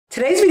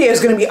Today's video is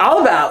going to be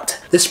all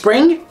about the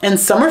spring and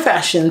summer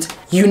fashions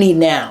you need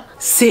now.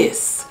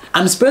 Sis,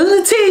 I'm spilling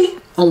the tea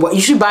on what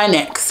you should buy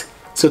next,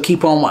 so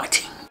keep on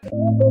watching.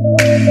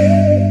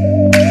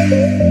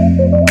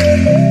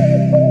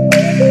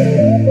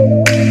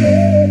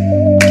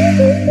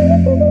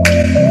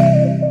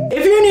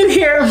 If you're new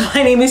here,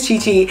 my name is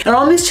Chi-Chi, and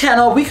on this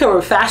channel we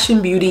cover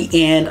fashion, beauty,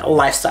 and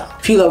lifestyle.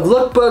 If you love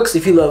lookbooks,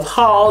 if you love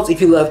hauls,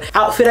 if you love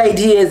outfit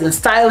ideas and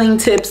styling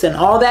tips and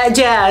all that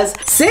jazz,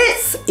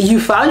 sis, you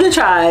found your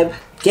tribe.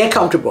 Get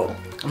comfortable.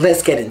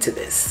 Let's get into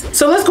this.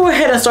 So let's go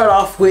ahead and start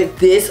off with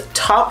this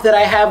top that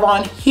I have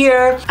on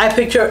here. I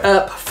picked her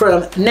up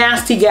from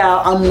Nasty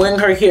Gal. I'm wearing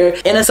her here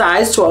in a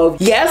size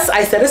 12. Yes,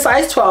 I said a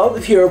size 12.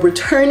 If you're a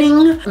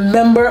returning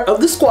member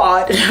of the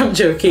squad, I'm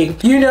joking,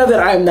 you know that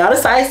I'm not a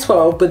size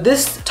 12, but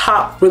this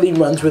top really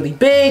runs really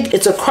big.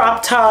 It's a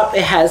crop top.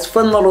 It has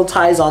fun little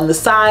ties on the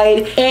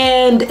side,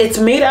 and it's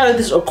made out of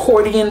this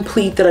accordion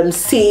pleat that I'm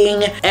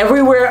seeing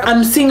everywhere.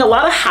 I'm seeing a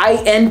lot of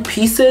high-end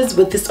pieces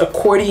with this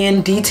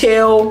accordion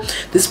detail,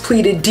 this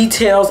pleated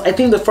details. I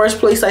think the first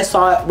place I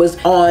saw it was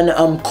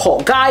on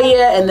Cult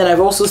Gaia, and then I've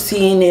also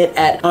seen it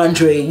at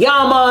Andre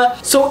Yama.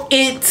 So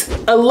it's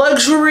a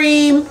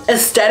luxury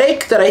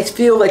aesthetic that I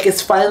feel like is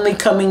finally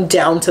coming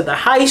down to the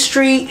high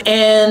street,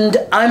 and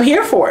I'm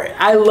here for it.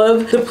 I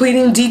love the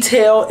pleating detail.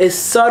 Is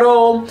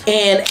subtle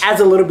and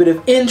adds a little bit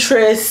of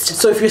interest.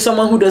 So if you're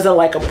someone who doesn't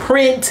like a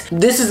print,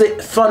 this is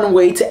a fun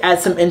way to add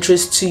some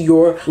interest to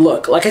your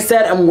look. Like I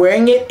said, I'm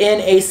wearing it in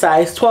a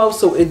size 12,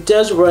 so it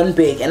does run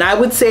big, and I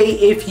would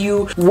say if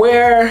you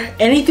wear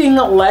anything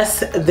less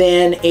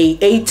than a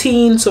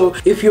 18, so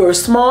if you're a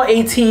small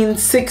 18,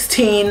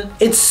 16,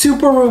 it's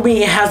super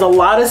roomy. It has a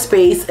lot of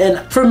space,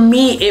 and for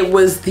me it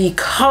was the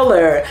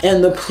color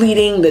and the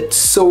pleating that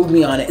sold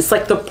me on it. It's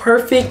like the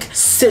perfect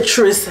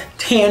citrus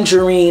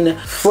tangerine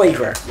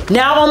flavor.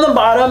 Now on the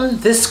bottom,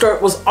 this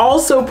skirt was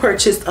also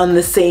purchased on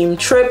the same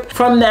trip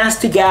from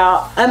Nasty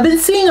Gal. I've been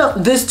seeing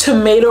this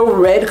tomato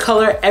red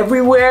color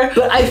everywhere,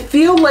 but I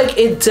feel like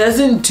it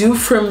doesn't do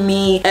for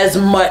me as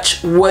much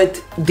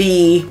what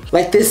the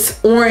this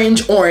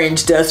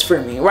orange does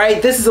for me,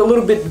 right? This is a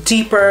little bit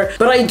deeper,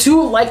 but I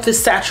do like the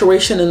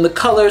saturation in the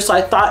color, so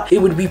I thought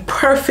it would be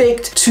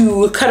perfect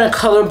to kind of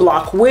color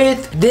block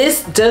with.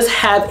 This does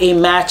have a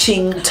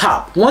matching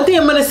top. One thing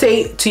I'm gonna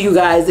say to you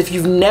guys, if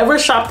you've never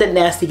shopped at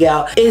Nasty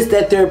Gal, is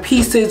that their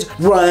pieces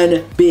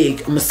run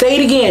big. I'm gonna say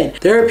it again,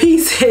 their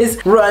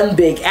pieces run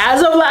big.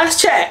 As of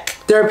last check,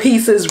 their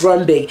pieces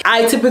run big.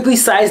 I typically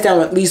size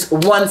down at least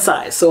one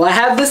size. So I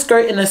have this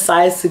skirt in a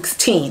size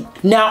 16.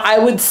 Now I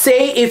would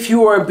say if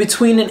you are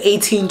between an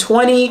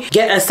 18-20,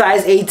 get a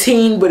size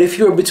 18, but if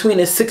you're between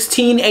a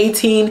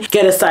 16-18,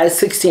 get a size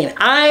 16.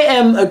 I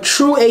am a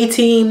true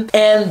 18,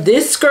 and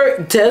this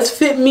skirt does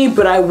fit me,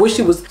 but I wish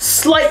it was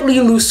slightly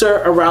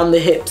looser around the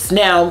hips.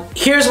 Now,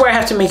 here's where I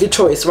have to make a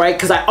choice, right?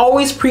 Because I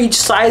always preach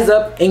size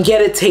up and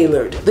get it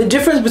tailored. The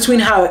difference between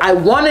how I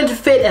want it to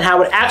fit and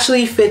how it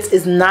actually fits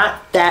is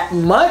not that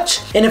much,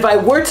 and if I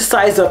were to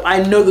size up,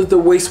 I know that the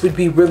waist would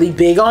be really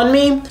big on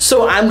me,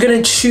 so I'm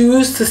gonna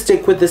choose to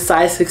stick with the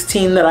size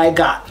 16 that I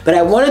got. But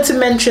I wanted to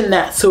mention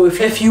that, so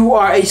if you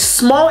are a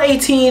small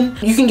 18,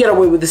 you can get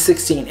away with the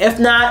 16. If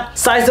not,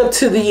 size up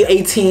to the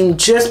 18,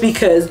 just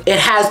because it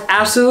has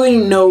absolutely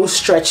no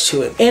stretch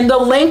to it, and the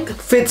length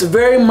fits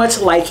very much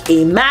like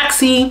a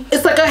maxi.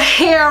 It's like a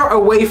hair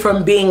away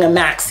from being a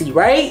maxi,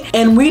 right?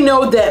 And we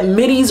know that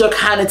middies are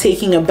kind of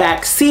taking a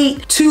back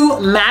seat to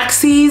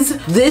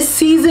maxis this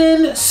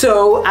season,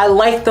 so I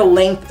like the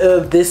length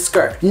of this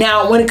skirt.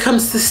 Now when it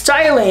comes to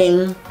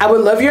styling, I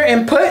would love your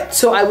input.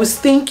 So I was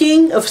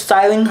thinking of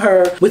styling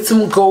her with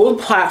some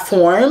gold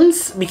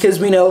platforms, because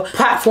we know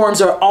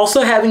platforms are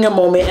also having a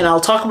moment, and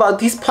I'll talk about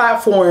these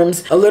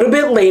platforms a little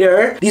bit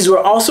later. These were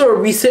also a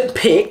recent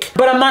pick,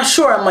 but I'm not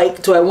sure. I'm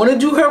like, do I want to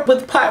do her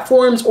with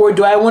platforms, or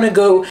do I want to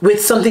go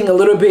with something a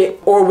little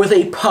bit, or with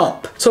a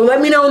pump? So let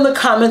me know in the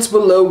comments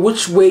below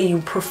which way you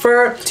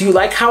prefer. Do you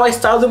like how I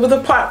styled it with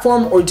a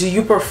platform, or do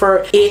you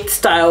prefer it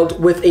styled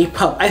with a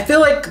pump? I feel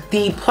like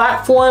the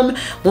platform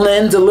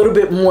lends a little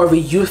bit more of a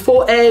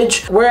youthful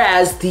edge,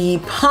 whereas the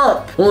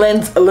pump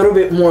lends a little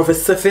bit more of a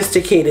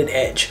sophisticated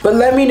edge. But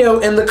let me know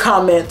in the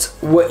comments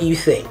what you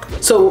think.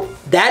 So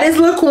that is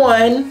look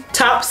one,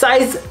 top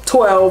size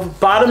 12,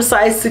 bottom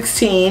size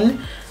 16.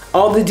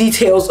 All the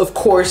details, of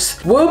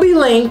course, will be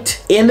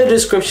linked in the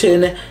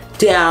description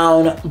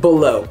down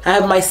below. I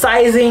have my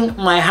sizing,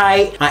 my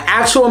height, my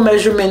actual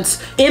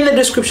measurements in the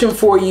description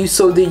for you,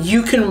 so that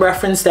you can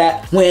reference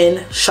that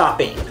when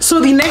shopping. So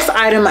the next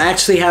item I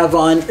actually have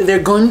on,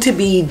 they're going to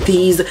be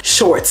these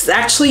shorts. It's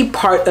actually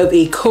part of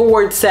a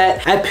cohort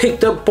set. I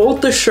picked up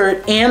both the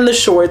shirt and the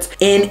shorts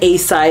in a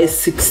size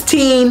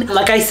 16.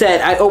 Like I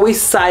said, I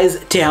always size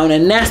down a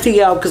Nasty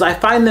Gal because I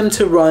find them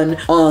to run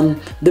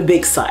on the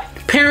big side.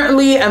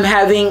 Apparently, I'm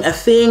having a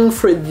thing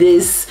for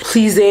this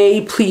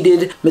plissé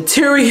pleated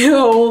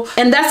material,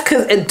 and that's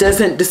because it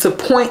doesn't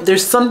disappoint.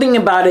 There's something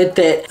about it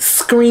that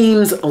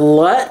screams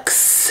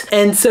luxe,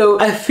 and so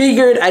I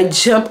figured I'd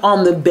jump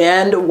on the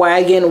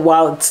bandwagon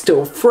while it's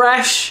still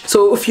fresh.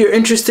 So if you're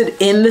interested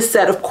in the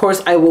set, of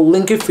course, I will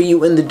link it for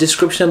you in the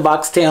description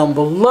box down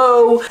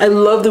below. I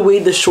love the way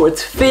the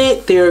shorts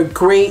fit. They're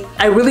great.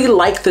 I really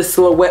like the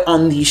silhouette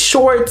on these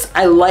shorts.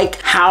 I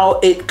like how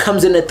it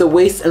comes in at the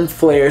waist and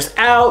flares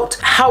out.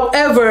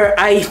 However,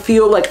 I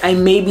feel like I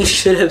maybe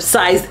should have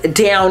sized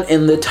down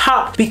in the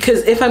top,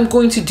 because if I'm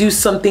going to do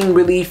something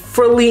really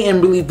frilly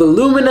and really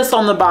voluminous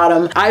on the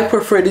bottom, I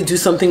prefer to do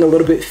something a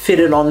little bit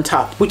fitted on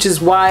top, which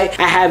is why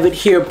I have it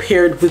here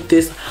paired with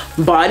this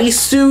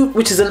bodysuit,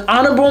 which is an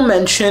honorable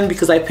mention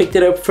because I picked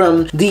it up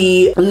from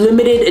the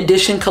limited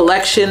edition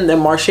collection that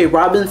Marsha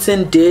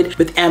Robinson did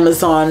with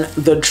Amazon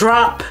The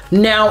Drop.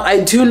 Now,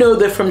 I do know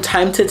that from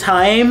time to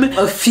time,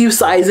 a few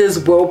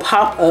sizes will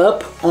pop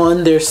up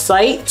on their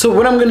site. So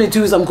what I'm gonna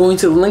do is I'm going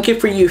to link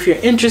it for you if you're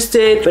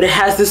interested, but it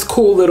has this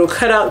cool little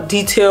cutout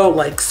detail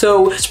like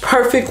so. It's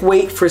perfect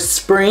weight for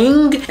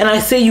spring, and I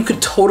say you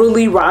could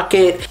totally rock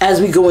it as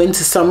we go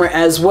into summer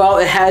as well.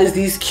 It has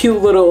these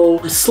cute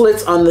little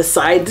slits on the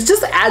side to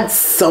just add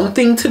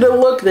something to the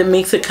look that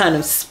makes it kind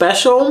of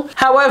special.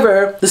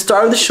 However, the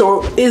star of the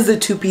show is the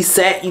two-piece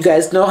set. You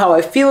guys know how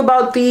I feel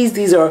about these.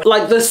 These are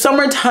like the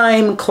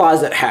summertime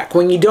closet hack.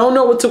 When you don't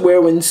know what to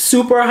wear when it's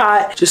super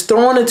hot, just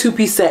throw on a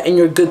two-piece set and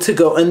you're good to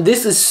go. And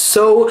this is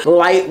so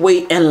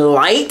lightweight and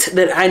light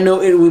that I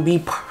know it would be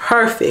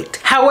perfect.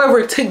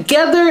 However,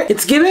 together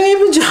it's giving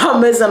me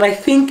pajamas, and I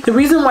think the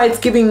reason why it's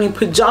giving me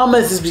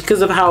pajamas is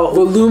because of how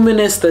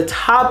voluminous the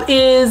top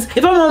is.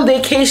 If I'm on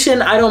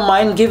vacation, I don't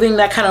mind giving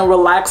that kind of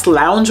relaxed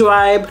lounge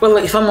vibe, but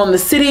like if I'm on the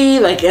city,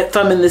 like if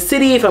I'm in the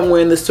city, if I'm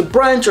wearing this to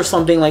brunch or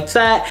something like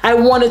that, I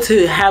wanted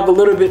to have a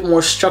little bit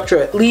more structure,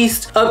 at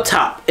least up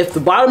top. If the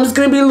bottom is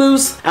gonna be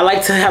loose, I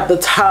like to have the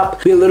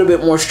top be a little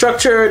bit more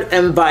structured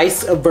and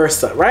vice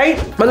versa, right?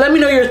 But let me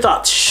know your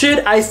thoughts. Should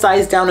I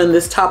size down in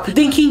this top?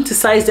 Thinking to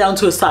size down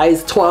to a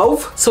size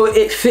 12 so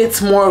it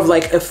fits more of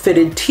like a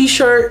fitted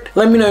t-shirt.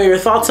 Let me know your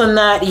thoughts on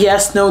that.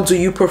 Yes, no, do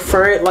you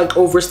prefer it like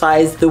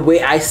oversized the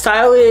way I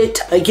style it?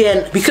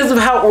 Again, because of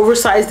how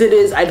oversized it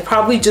is, I'd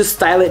probably just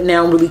style it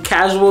now really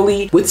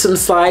casually with some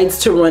slides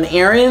to run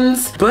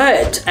errands.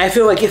 But I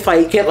feel like if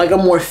I get like a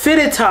more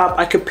fitted top,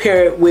 I could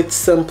pair it with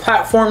some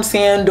platform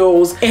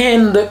sandals.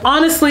 And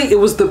honestly, it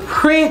was the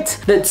print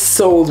that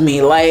sold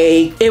me.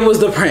 Like, it was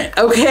the print,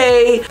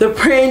 okay? The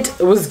print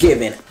was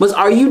given.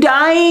 Are you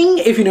dying?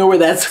 If you know where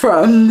that's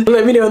from,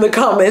 let me know in the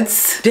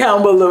comments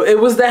down below. It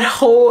was that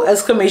whole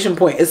exclamation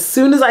point. As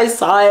soon as I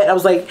saw it, I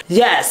was like,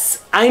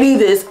 yes, I need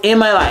this in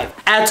my life.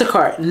 Add to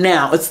cart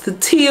now. It's the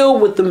teal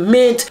with the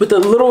mint, with a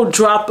little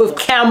drop of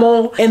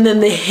camel, and then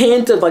the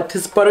hint of like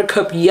this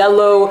buttercup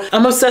yellow.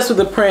 I'm obsessed with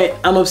the print.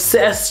 I'm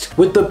obsessed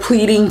with the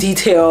pleating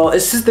detail.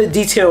 It's just the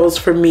details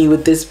for me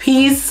with this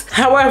piece.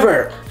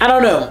 However, I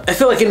don't know. I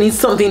feel like it needs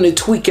something to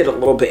tweak it a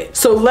little bit.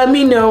 So let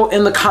me know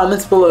in the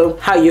comments below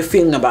how you're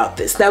feeling about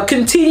this. Now,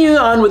 continuing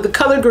on with the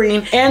color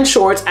green and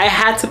shorts, I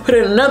had to put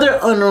in another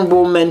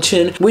honorable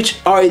mention, which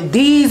are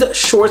these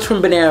shorts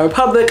from Banana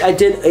Republic. I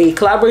did a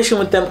collaboration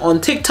with them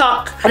on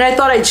TikTok, and I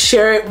thought I'd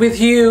share it with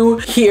you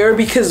here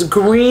because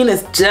green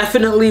is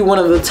definitely one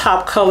of the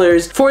top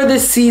colors for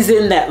this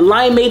season. That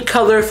limeade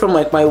color from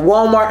like my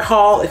Walmart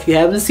haul. If you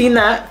haven't seen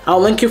that,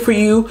 I'll link it for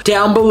you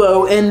down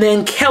below. And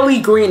then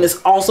Kelly green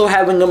is also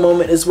having a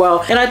moment as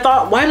well. And I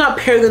thought, why not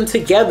pair them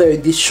together?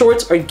 These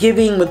shorts are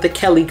giving with the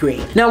Kelly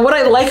green. Now, what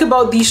I like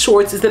about these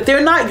shorts is that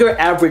they're not your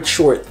average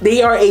short.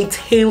 They are a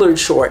tailored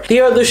short. They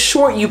are the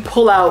short you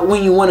pull out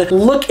when you want to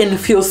look and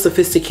feel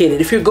sophisticated.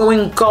 If you're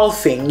going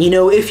golfing, you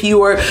know, if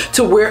you are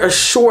to wear a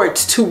short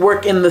to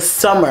work in the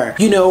summer,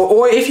 you know,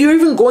 or if you're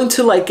even going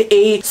to like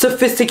a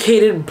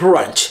sophisticated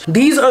brunch,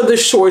 these are the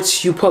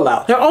shorts you pull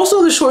out. They're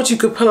also the shorts you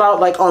could pull out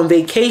like on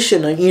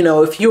vacation. You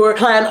know, if you're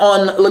planning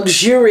on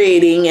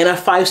luxuriating in a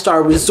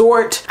 5-star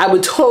resort, I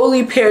would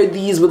totally pair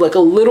these with like a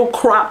little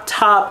crop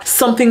top,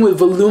 something with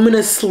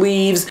voluminous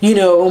sleeves, you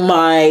know,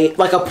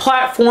 like a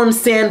platform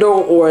sandal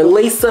or a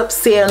lace-up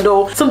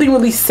sandal, something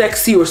really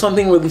sexy or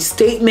something really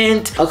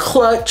statement, a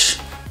clutch.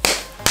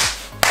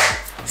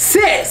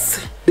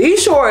 Sis,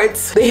 these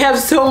shorts, they have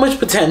so much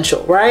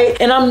potential, right?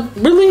 And I'm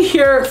really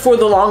here for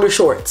the longer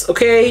shorts,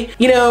 okay?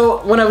 You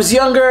know, when I was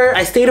younger,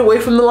 I stayed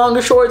away from the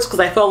longer shorts because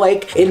I felt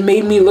like it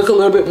made me look a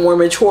little bit more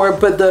mature,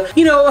 but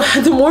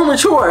the more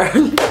mature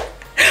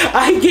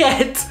I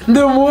get,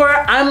 the more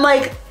I'm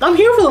like, I'm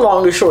here for the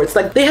longer shorts.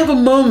 Like, they have a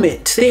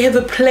moment, they have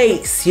a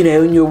place, you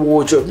know, in your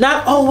wardrobe.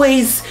 Not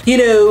always, you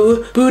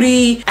know,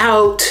 booty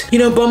out, you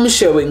know, bum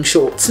showing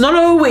shorts. Not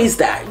always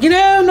that, you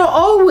know, not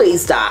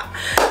always that.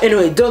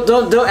 Anyway,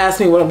 don't ask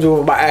me what I'm doing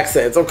with my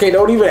accents, okay?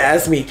 Don't even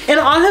ask me. And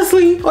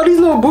honestly, all these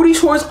little booty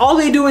shorts, all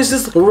they do is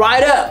just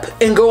ride up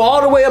and go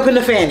all the way up in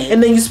the fanny.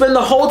 And then you spend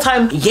the whole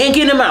time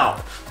yanking them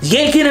out.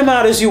 yanking them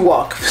out as you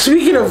walk.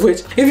 Speaking of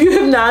which, if you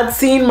have not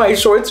seen my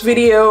shorts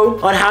video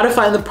on how to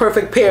find the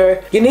perfect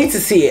pair, you need to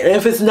see it. And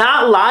if it's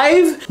not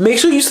live, make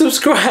sure you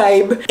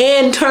subscribe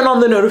and turn on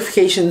the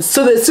notifications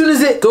so that as soon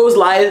as it goes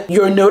live,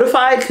 you're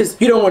notified, because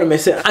you don't want to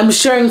miss it. I'm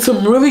sharing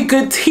some really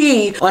good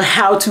tea on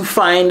how to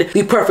find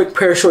the perfect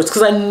pair of shorts,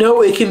 because I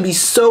know it can be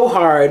so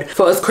hard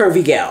for us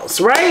curvy gals,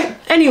 right?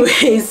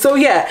 Anyways, so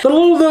yeah, the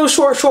little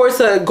short shorts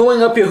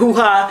going up your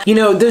hoo-ha, you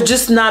know, they're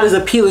just not as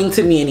appealing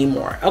to me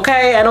anymore,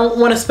 okay? I don't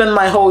want to spend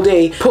my whole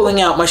day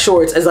pulling out my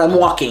shorts as I'm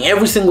walking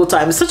every single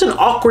time. It's such an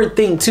awkward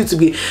thing too, to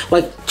be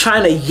like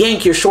trying to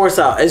yank your shorts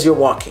out as you're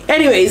walking.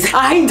 Anyways,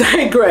 I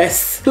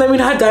digress. Let me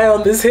not die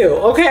on this hill,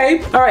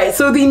 okay? All right,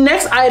 so the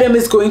next item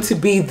is going to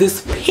be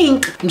this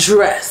pink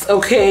dress,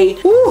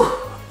 okay? Woo,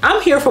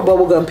 I'm here for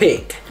bubblegum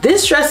pink.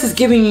 This dress is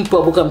giving me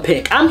bubblegum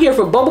pink. I'm here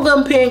for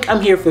bubblegum pink.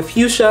 I'm here for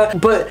fuchsia.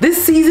 But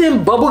this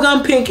season,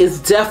 bubblegum pink is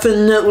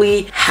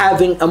definitely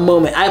having a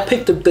moment. I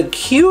picked up the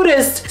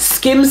cutest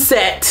skim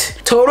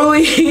set,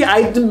 totally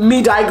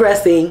me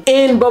digressing,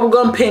 in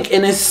bubblegum pink,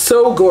 and it's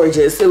so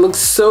gorgeous. It looks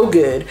so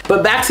good.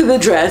 But back to the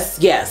dress,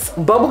 yes,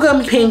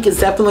 bubblegum pink is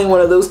definitely one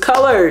of those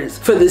colors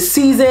for this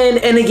season.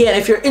 And again,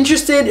 if you're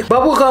interested,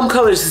 bubblegum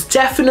colors is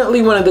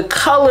definitely one of the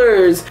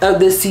colors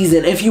of this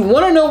season. If you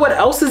want to know what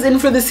else is in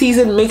for the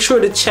season, make sure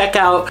to check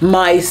out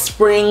my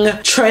spring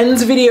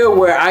trends video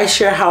where I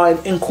share how I'm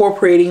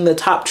incorporating the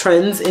top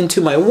trends into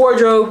my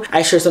wardrobe.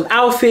 I share some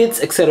outfits,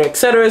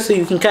 etc., so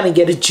you can kind of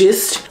get a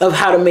gist of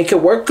how to make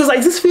it work, because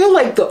I just feel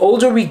like the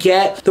older we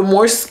get, the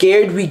more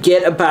scared we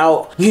get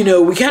about, you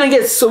know, we kind of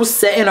get so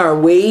set in our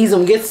ways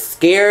and we get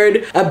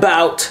scared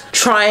about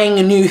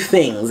trying new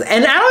things.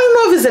 And I don't even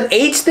know if it's an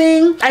age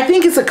thing. I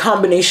think it's a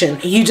combination.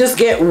 You just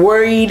get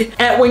worried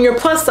at when you're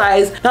plus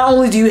size, not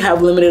only do you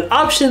have limited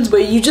options,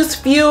 but you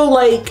just feel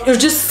like you're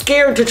just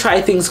scared to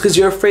try things because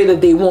you're afraid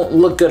that they won't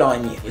look good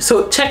on you.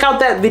 So check out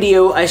that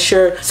video. I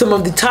share some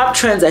of the top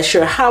trends. I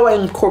share how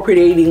I'm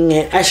incorporating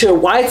it. I share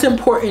why it's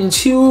important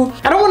to,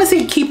 I don't want to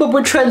say keep up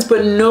with trends,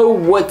 but know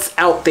what's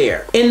out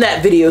there in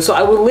that video. So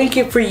I will link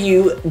it for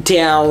you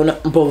down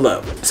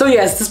below. So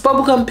yes, this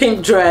bubblegum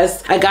pink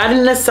dress, I got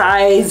in a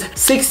size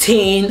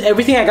 16.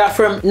 Everything I got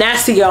from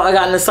Nasty Gal, I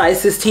got in a size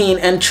 16.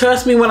 And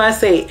trust me when I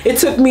say, it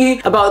took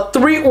me about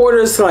 3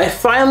 orders till I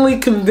finally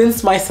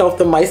convinced myself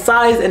that my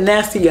size in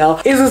Nasty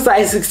Gal is a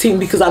size 16,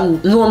 because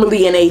I'm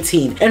normally an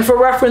 18. And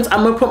for reference,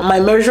 I'm gonna put my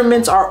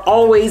measurements are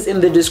always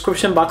in the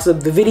description box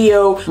of the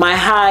video, my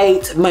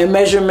height, my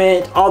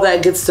measurement, all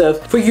that good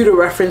stuff for you to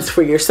reference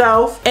for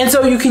yourself. And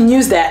so you can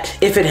use that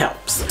if it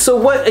helps. So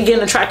what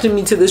again attracted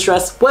me to this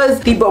dress was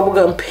the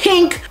bubblegum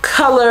pink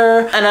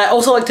color. And I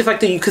also like the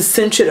fact that you could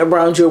cinch it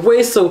around your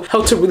waist, so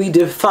help to really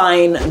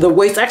define the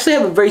waist. I actually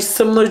have a very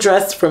similar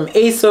dress from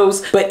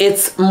ASOS, but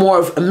it's more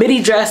of a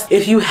midi dress.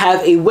 If you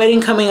have a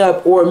wedding coming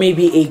up or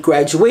maybe a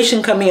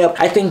graduation coming up,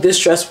 I think this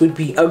dress would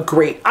be a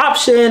great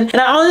option. And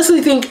I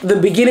honestly think the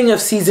beginning of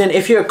season,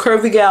 if you're a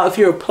curvy gal, if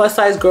you're a plus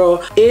size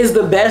girl, is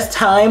the best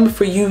time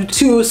for you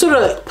to sort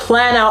of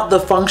plan out the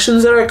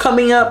functions that are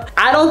coming up.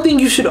 I don't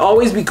think you should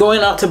always be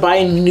going out to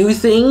buy new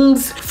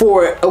things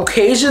for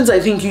occasions. I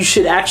think you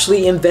should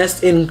actually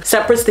invest in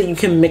separates that you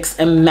can mix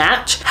and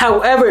match.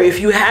 However, if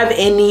you have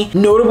any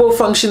notable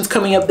functions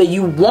coming up that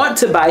you want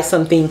to buy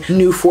something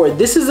new for,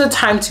 this is a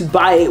time to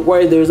buy it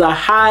where there's a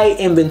high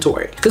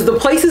inventory, because the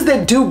places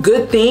that do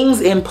good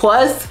things in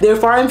plus, they're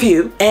far and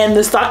few, and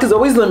the stock is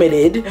always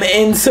limited.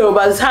 And so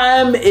by the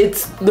time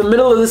it's the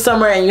middle of the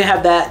summer and you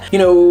have that, you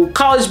know,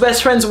 college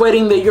best friend's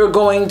wedding that you're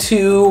going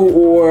to,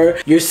 or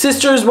your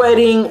sister's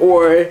wedding,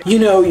 or, you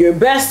know, your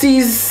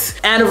bestie's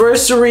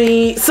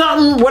anniversary,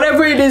 something,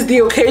 whatever it is the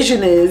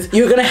occasion is,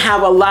 you're gonna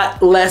have a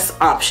lot less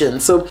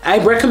options. So I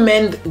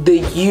recommend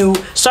that you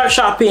start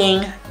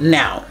shopping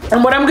now.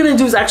 And what I'm gonna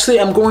do is actually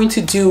I'm going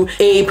to do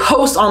a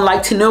post on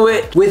Like to Know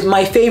It with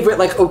my favorite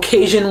like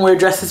occasion wear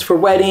dresses for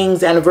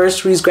weddings,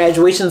 anniversaries,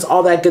 graduations,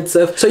 all that good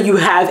stuff, so you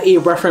have a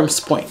reference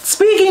point.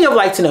 Speaking of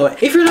Like to Know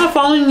It, if you're not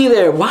following me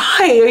there,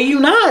 why are you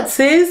not,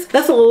 sis?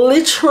 That's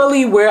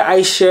literally where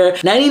I share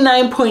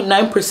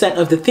 99.9%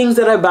 of the things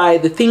that I buy,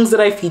 the things that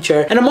I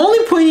feature. And I'm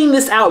only pointing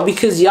this out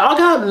because y'all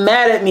got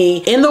mad at me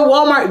in the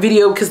Walmart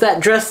video because that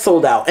dress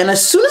sold out. And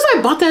as soon as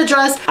I bought that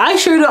dress, I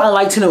shared it on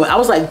Like to Know It. I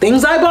was like,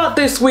 things I bought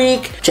this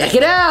week, check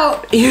it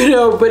out, you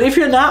know. But if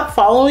you're not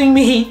following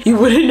me, you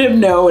wouldn't have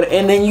known,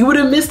 and then you would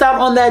have missed out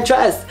on that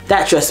dress.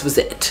 That dress was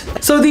it.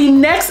 So the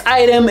next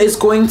item is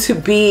going to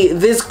be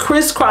this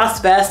crisscross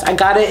vest. I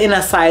got it in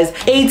a size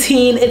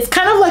 18. It's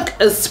kind of like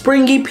a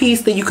springy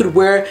piece that you could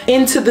wear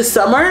into the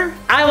summer.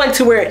 I like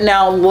to wear it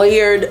now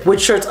layered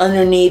with shirts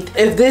underneath.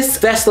 If this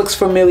vest looks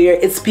familiar,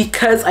 it's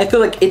because I feel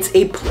like it's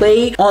a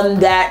play on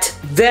that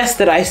vest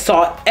that I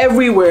saw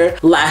everywhere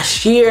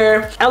last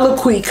year.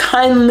 Eloquii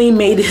kindly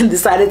made and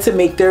decided to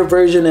make their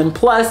version in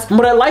plus. And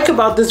what I like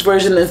about this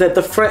version is that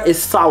the front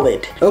is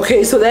solid.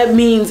 Okay, so that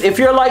means if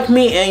you're like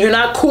me and you're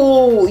not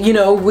cool, you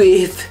know,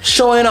 with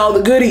showing all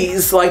the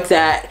goodies like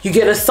that, you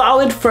get a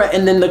solid front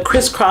and then the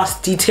crisscross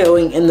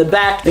detailing in the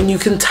back, and you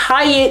can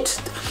tie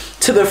it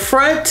to the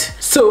front.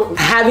 So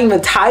having the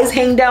ties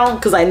hang down,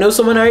 because I know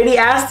someone already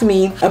asked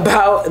me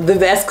about the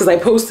vest because I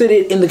posted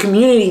it in the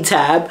community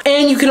tab.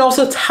 And you can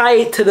also tie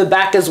it to the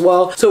back as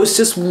well. So it's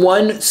just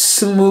one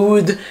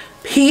smooth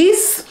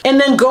piece. And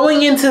then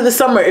going into the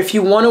summer, if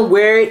you want to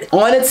wear it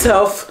on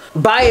itself,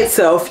 by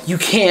itself, you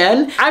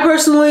can. I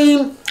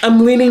personally,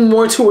 I'm leaning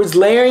more towards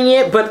layering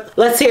it, but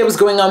let's say I was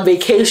going on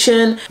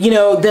vacation, you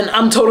know, then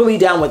I'm totally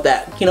down with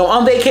that. You know,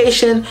 on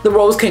vacation, the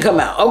rolls can come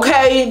out.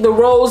 Okay, the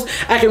rolls,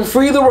 I can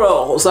free the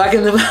rolls. I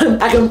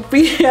can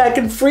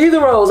free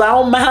the rolls. I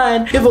don't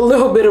mind if a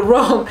little bit of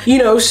roll, you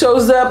know,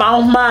 shows up. I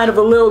don't mind if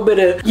a little bit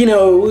of, you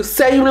know,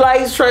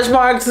 cellulite stretch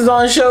marks is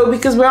on show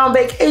because we're on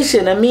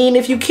vacation. I mean,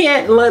 if you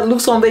can't let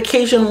loose on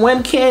vacation,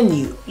 when can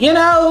you? You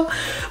know?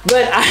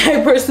 But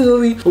I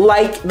personally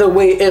like the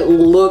way it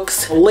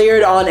looks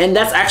layered on, and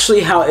that's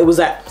actually how it was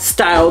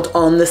styled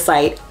on the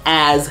site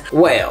as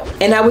well.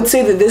 And I would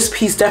say that this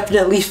piece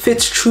definitely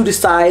fits true to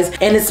size,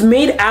 and it's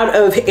made out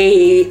of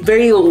a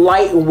very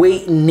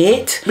lightweight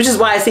knit, which is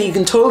why I say you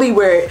can totally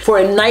wear it for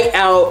a night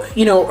out,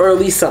 you know,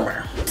 early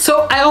summer.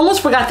 So I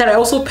almost forgot that I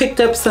also picked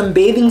up some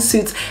bathing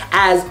suits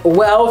as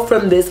well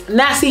from this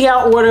Nasty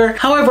Gal order.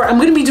 However, I'm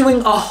gonna be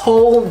doing a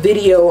whole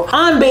video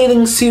on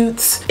bathing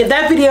suits. If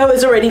that video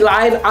is already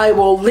live, I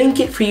will link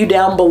it for you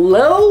down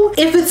below.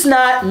 If it's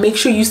not, make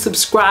sure you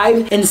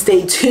subscribe and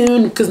stay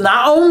tuned, because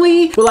not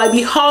only will I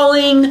be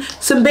hauling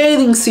some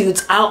bathing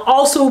suits, I'll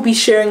also be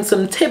sharing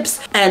some tips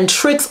and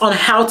tricks on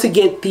how to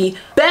get the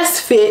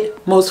best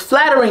fit, most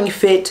flattering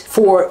fit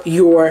for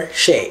your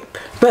shape.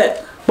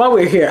 But while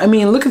we're here, I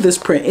mean, look at this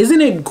print. Isn't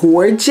it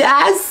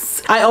gorgeous?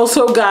 I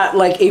also got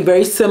like a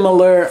very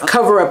similar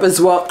cover up as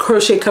well,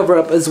 crochet cover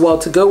up as well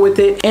to go with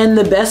it. And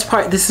the best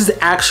part, this is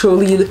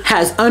actually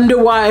has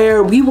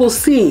underwire. We will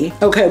see.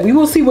 Okay, we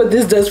will see what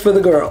this does for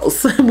the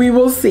girls. We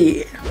will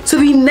see. So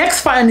the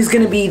next find is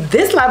gonna be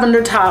this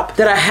lavender top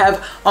that I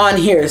have on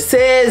here.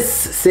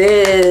 Sis,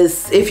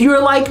 if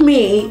you're like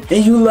me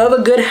and you love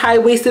a good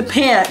high-waisted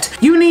pant,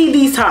 you need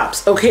these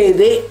tops, okay?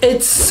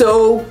 It's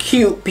so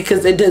cute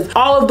because it does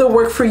all of the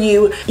work for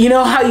you. You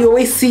know how you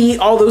always see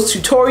all those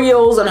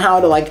tutorials on how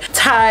to like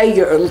tie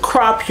and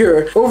crop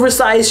your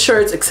oversized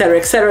shirts, etc.,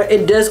 etc.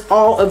 It does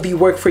all of the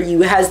work for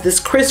you. It has this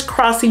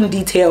crisscrossing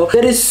detail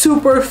that is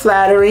super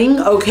flattering,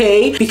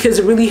 okay? Because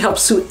it really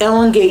helps to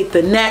elongate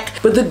the neck.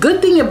 But the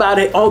good thing about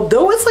it,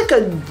 although it's like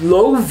a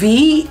low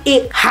V,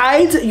 it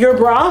hides your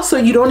bra, so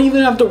you don't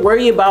even have to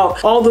worry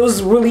about all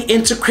those really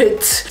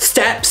intricate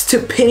steps to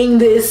pinning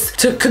this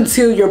to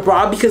conceal your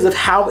bra because of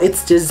how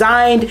it's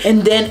designed.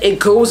 And then it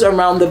goes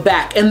around the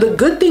back. And the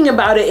good thing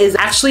about it is it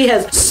actually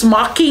has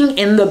smocking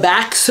in the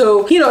back,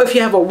 so you know, if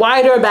you have a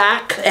wider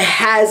back, it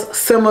has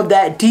some of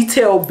that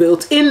detail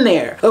built in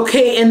there,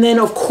 okay? And then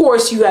of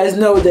course, you guys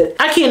know that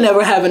I can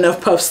never have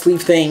enough puff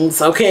sleeve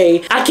things,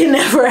 okay? I can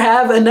never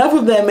have enough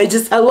of them.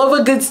 I love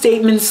a good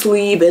statement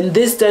sleeve, and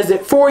this does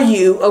it for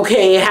you,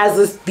 okay? It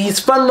has these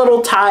fun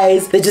little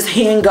ties that just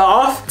hang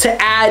off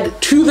to add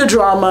to the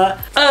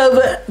drama of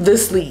the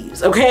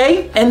sleeves,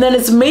 okay? And then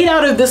it's made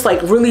out of this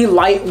like really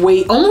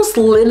lightweight, almost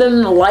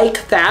linen-like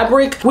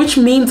fabric, which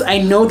means I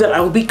know that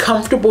I will be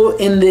comfortable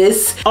in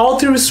this all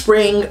through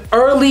spring,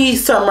 early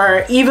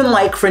summer, even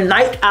like for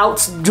night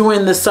outs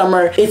during the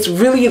summer. It's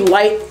really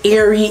light,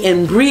 airy,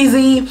 and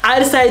breezy. I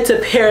decided to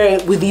pair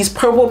it with these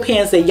purple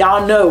pants that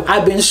y'all know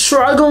I've been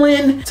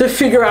struggling to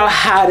figure out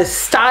how to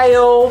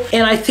style,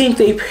 and I think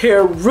they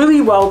pair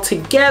really well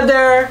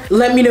together.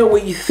 Let me know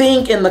what you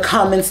think in the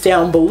comments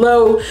down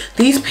below.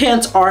 These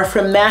pants are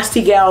from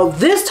Nasty Gal.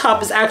 This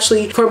top is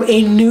actually from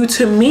a new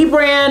to me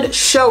brand,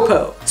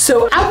 Shopo.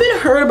 So I've been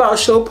heard about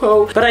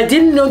Shopo, but I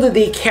didn't know that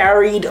they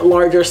carried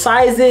larger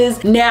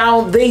sizes.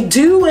 Now they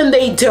do and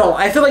they don't.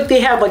 I feel like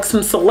they have like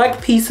some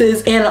select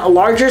pieces in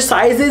larger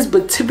sizes,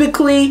 but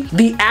typically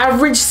the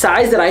average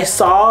size that I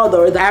saw,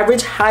 or the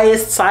average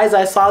highest size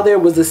I saw there,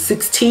 was a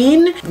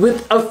 16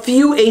 with a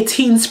few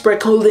 18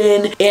 sprinkled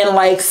in, and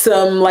like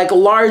some like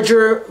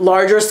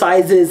larger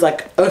sizes,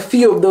 like a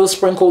few of those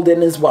sprinkled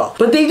in as well.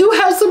 But they do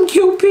have some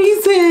cute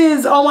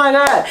pieces. Oh my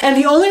god. And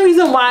the only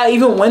reason why I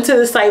even went to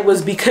the site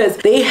was because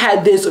they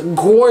had this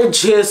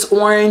gorgeous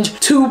orange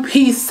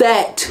two-piece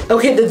set,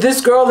 okay, that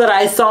this girl that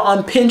I saw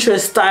on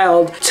Pinterest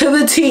styled to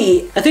the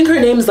T. I think her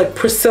name is like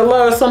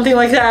Priscilla or something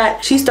like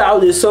that. She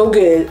styled it so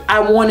good. I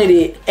wanted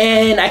it,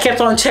 and I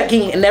kept on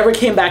checking and never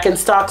came back in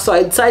stock, so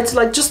I decided to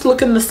like just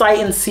look in the site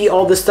and see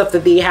all the stuff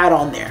that they had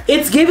on there.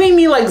 It's giving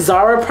me like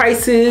Zara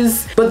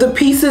prices, but the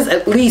pieces,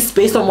 at least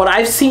based on what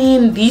I've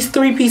seen, these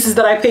 3 pieces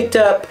that I picked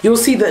up, you'll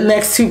see the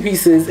next 2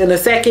 pieces in a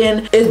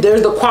second,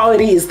 the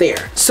quality is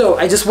there. So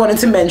I just wanted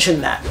to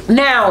mention that.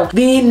 Now,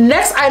 the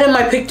next item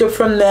I picked up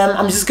from them,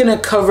 I'm just gonna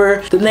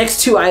cover the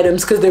next 2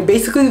 items because they're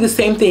basically the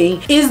same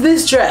thing, is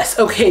this dress.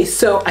 Okay,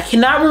 so I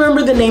cannot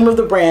remember the name of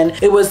the brand.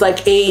 It was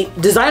like a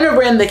designer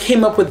brand that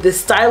came up with this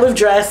style of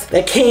dress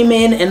that came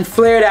in and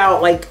flared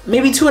out like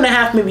maybe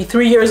 2.5, maybe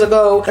 3 years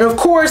ago. And of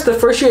course, the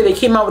first year they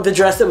came out with the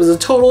dress, it was a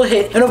total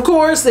hit. And of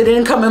course, they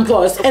didn't come in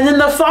plus. And then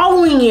the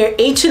following year,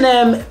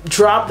 H&M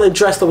dropped a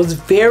dress that was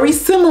very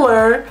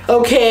similar,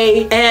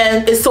 okay?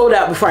 And it sold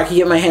out before I could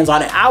get my hands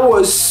on it. I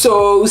was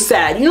so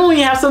sad. You know when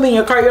you have something in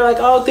your cart, you're like,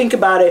 oh, think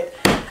about it.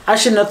 I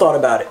shouldn't have thought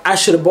about it. I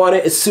should have bought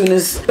it as soon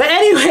as. But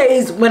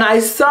anyways, when I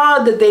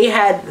saw that they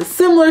had a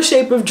similar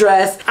shape of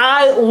dress,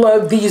 I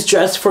love these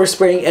dresses for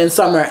spring and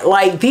summer.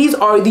 Like, these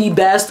are the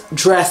best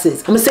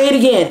dresses. I'm gonna say it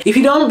again. If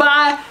you don't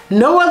buy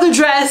no other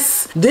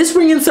dress this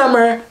spring and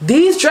summer,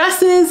 these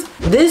dresses,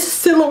 this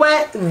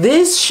silhouette,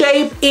 this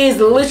shape is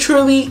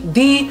literally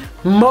the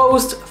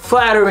most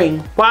flattering.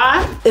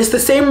 Why? It's the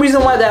same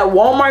reason why that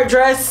Walmart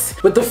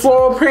dress with the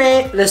floral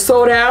print that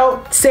sold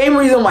out. Same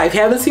reason why. If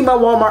you haven't seen my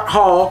Walmart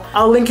haul,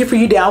 I'll link it for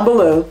you down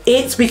below.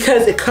 It's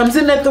because it comes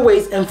in at the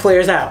waist and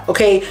flares out,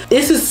 okay?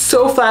 This is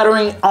so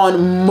flattering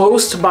on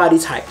most body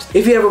types.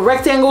 If you have a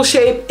rectangle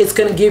shape, it's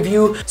gonna give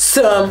you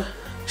some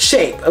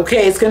shape,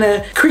 okay? It's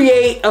gonna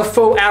create a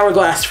faux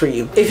hourglass for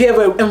you. If you have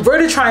an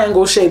inverted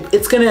triangle shape,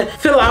 it's gonna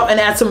fill out and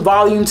add some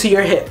volume to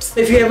your hips.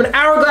 If you have an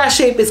hourglass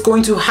shape, it's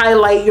going to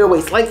highlight your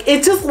waist. Like,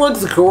 it just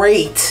looks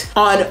great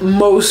on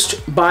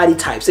most body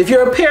types. If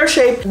you're a pear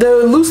shape, the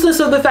looseness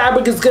of the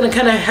fabric is gonna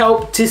kind of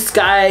help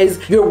disguise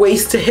your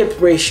waist to hip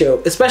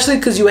ratio, especially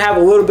because you have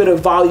a little bit of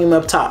volume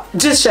up top.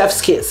 Just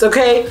chef's kiss,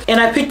 okay? And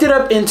I picked it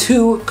up in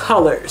 2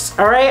 colors,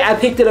 all right? I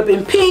picked it up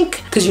in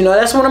pink, because you know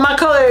that's one of my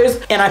colors,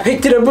 and I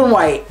picked it up in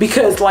white.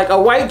 Because like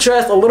a white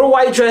dress, a little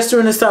white dress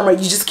during the summer,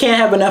 you just can't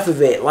have enough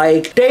of it.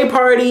 Like day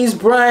parties,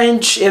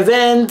 brunch,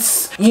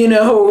 events, you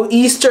know,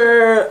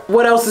 Easter,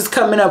 what else is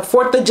coming up?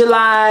 4th of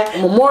July,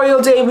 Memorial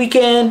Day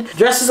weekend.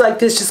 Dresses like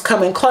this just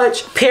come in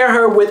clutch. Pair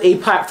her with a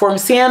platform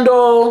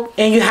sandal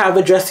and you have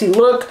a dressy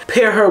look.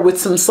 Pair her with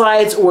some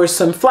slides or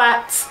some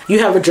flats. You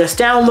have a dress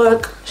down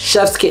look.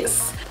 Chef's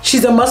kiss.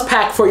 She's a must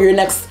pack for your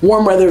next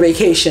warm weather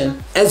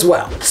vacation as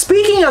well.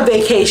 Speaking of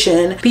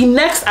vacation, the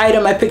next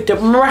item I picked up,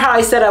 remember how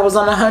I said I was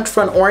on a hunt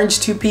for an orange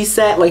 2-piece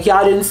set? Like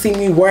y'all didn't see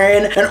me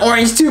wearing an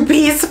orange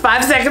 2-piece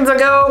 5 seconds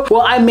ago?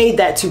 Well, I made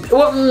that 2-piece.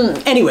 Well,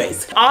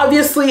 anyways,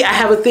 obviously I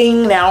have a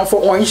thing now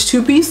for orange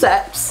 2-piece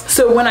sets.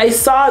 So when I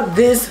saw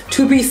this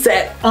 2-piece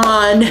set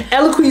on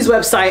Eloquie's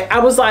website, I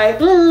was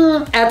like,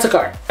 add to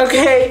cart,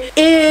 okay?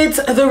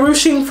 It's the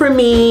ruching for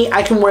me.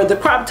 I can wear the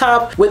crop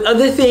top with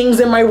other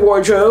things in my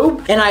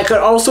wardrobe, and I could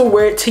also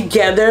wear it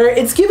together.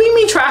 It's giving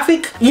me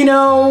traffic, you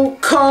know,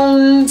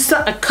 cone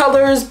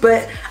colors,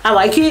 but I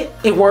like it.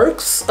 It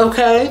works,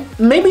 okay?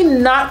 Maybe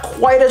not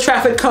quite a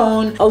traffic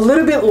cone, a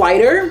little bit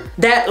lighter.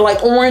 That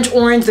like orange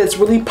that's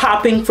really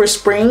popping for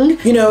spring.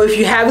 You know, if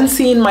you haven't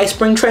seen my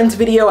spring trends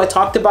video, I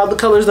talked about the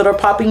colors that are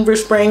popping for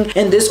spring,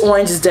 and this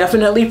orange is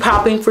definitely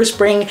popping for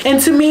spring. And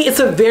to me, it's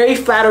a very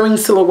flattering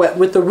silhouette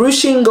with the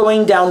ruching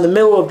going down the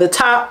middle of the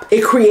top.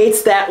 It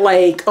creates that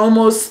like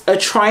almost a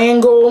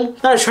triangle,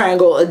 not a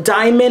triangle, a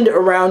diamond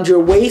around your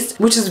waist,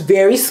 which is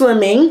very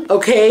slimming,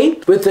 okay?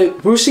 With the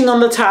ruching on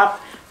the top,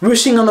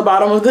 ruching on the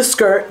bottom of the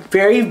skirt,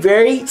 very,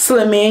 very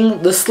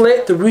slimming. The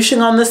slit, the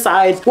ruching on the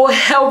sides will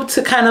help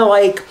to kind of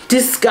like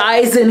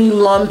disguise any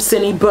lumps,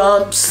 any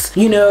bumps,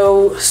 you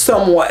know,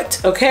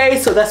 somewhat, okay?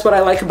 So that's what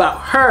I like about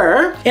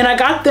her. And I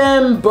got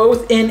them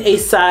both in a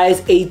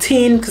size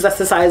 18 because that's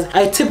the size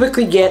I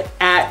typically get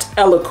at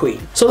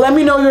Eloquie. So let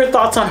me know your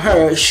thoughts on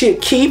her. Is she a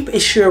keep?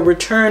 Is she a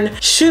return?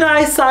 Should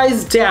I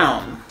size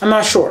down? I'm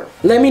not sure.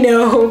 Let me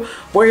know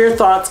what your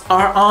thoughts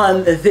are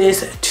on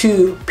this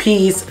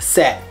 2-piece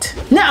set.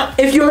 Now,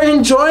 if you're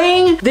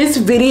enjoying this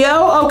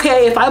video,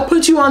 okay, if I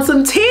put you on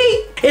some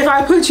tea, if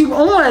I put you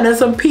on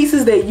some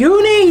pieces that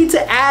you need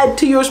to add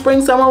to your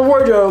spring summer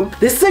wardrobe,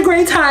 this is a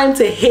great time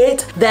to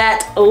hit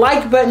that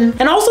like button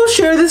and also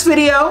share this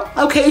video,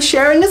 okay?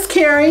 Sharing is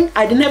caring.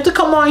 I didn't have to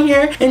come on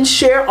here and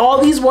share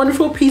all these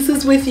wonderful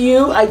pieces with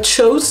you. I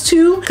chose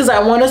to because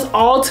I want us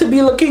all to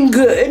be looking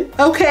good,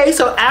 okay?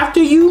 So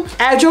after you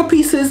add your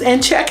pieces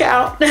and check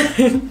out,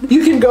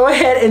 you can go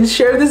ahead and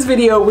share this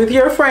video with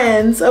your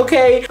friends,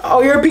 okay?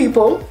 All your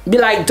people. Be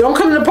like, don't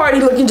come to the party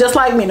looking just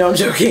like me. No, I'm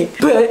joking.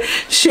 But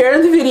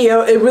share the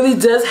video. It really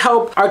does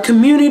help our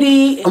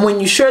community. And when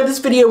you share this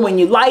video, when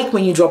you like,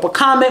 when you drop a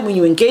comment, when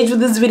you engage with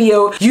this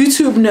video,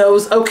 YouTube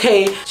knows,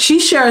 okay,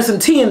 she's sharing some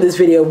tea in this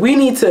video. We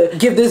need to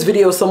give this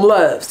video some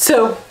love.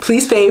 So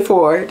please pay it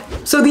forward.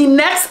 So the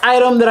next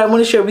item that I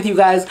want to share with you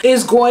guys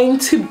is going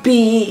to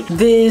be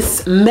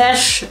this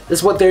mesh,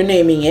 is what they're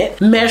naming it,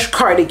 mesh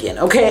cardigan,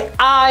 okay?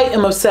 I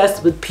am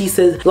obsessed with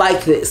pieces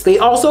like this. They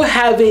also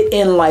have it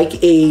in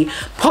like a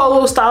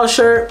polo style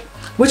shirt,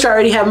 which I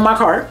already have in my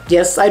cart.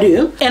 Yes, I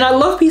do. And I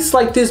love pieces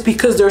like this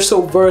because they're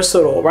so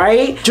versatile,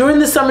 right? During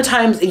the summer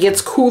times, it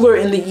gets cooler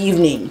in the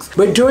evenings,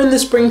 but during the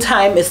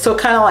springtime, it's still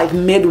kind of like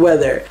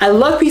mid-weather. I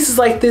love pieces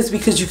like this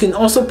because you can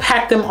also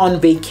pack them on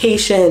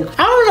vacation.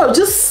 I don't know,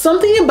 just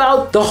something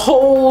about the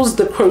holes,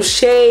 the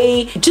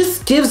crochet,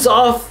 just gives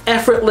off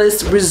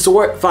effortless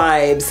resort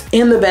vibes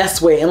in the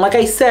best way. And like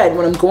I said,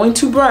 when I'm going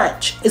to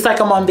brunch, it's like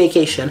I'm on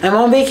vacation. I'm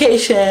on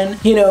vacation,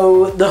 you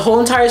know, the whole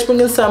entire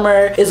spring and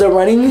summer is a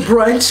running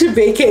brunch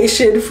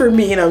vacation for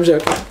me, and I'm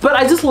joking. But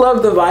I just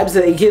love the vibes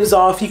that it gives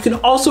off. You can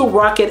also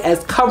rock it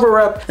as cover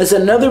up. That's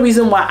another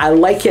reason why I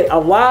like it a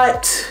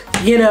lot,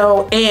 you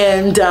know,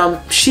 and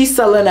she's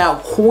selling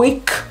out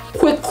quick.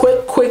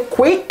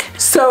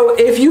 So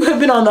if you have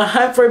been on the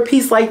hunt for a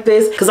piece like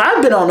this, because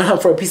I've been on the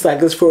hunt for a piece like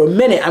this for a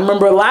minute. I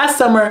remember last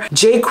summer,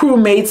 J. Crew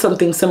made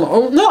something similar.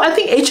 Oh, no, I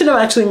think H&M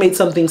actually made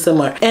something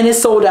similar, and it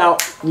sold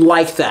out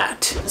like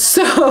that.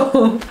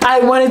 So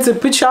I wanted to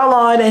put y'all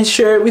on and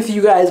share it with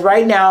you guys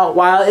right now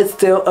while it's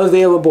still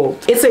available.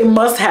 It's a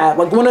must-have,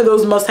 like one of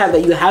those must-have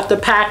that you have to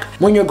pack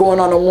when you're going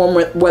on a warm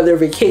weather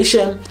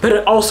vacation, but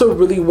it also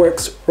really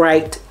works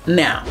right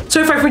now.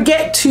 So if I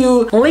forget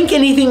to link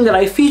anything that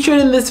I featured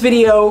in this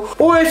video,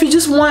 or if you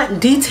just want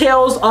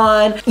details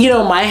on, you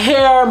know, my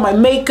hair, my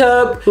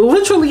makeup,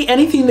 literally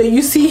anything that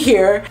you see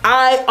here,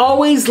 I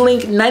always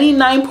link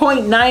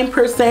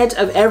 99.9%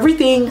 of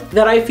everything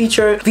that I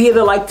feature via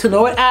the Like to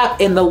Know It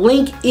app, and the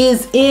link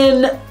is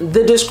in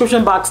the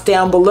description box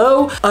down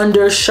below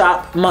under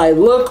Shop My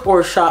Look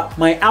or Shop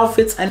My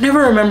Outfits. I never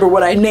remember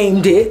what I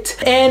named it.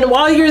 And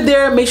while you're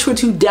there, make sure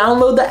to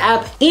download the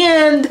app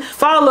and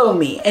follow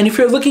me. And if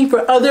you're looking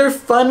for other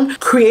fun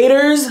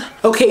creators,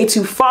 okay,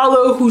 to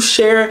follow who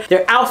share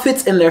their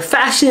outfits and their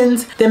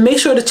fashions, then make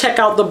sure to check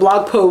out the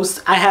blog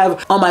post I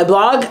have on my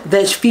blog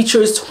that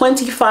features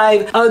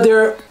 25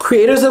 other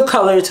creators of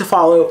color to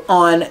follow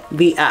on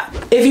the app.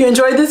 If you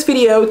enjoyed this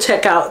video,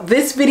 check out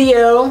this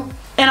video,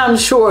 and I'm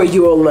sure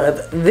you will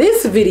love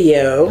this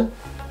video.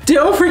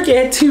 Don't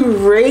forget to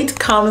rate,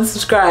 comment,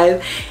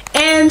 subscribe,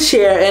 and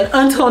share. And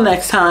until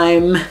next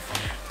time,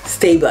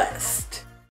 stay blessed.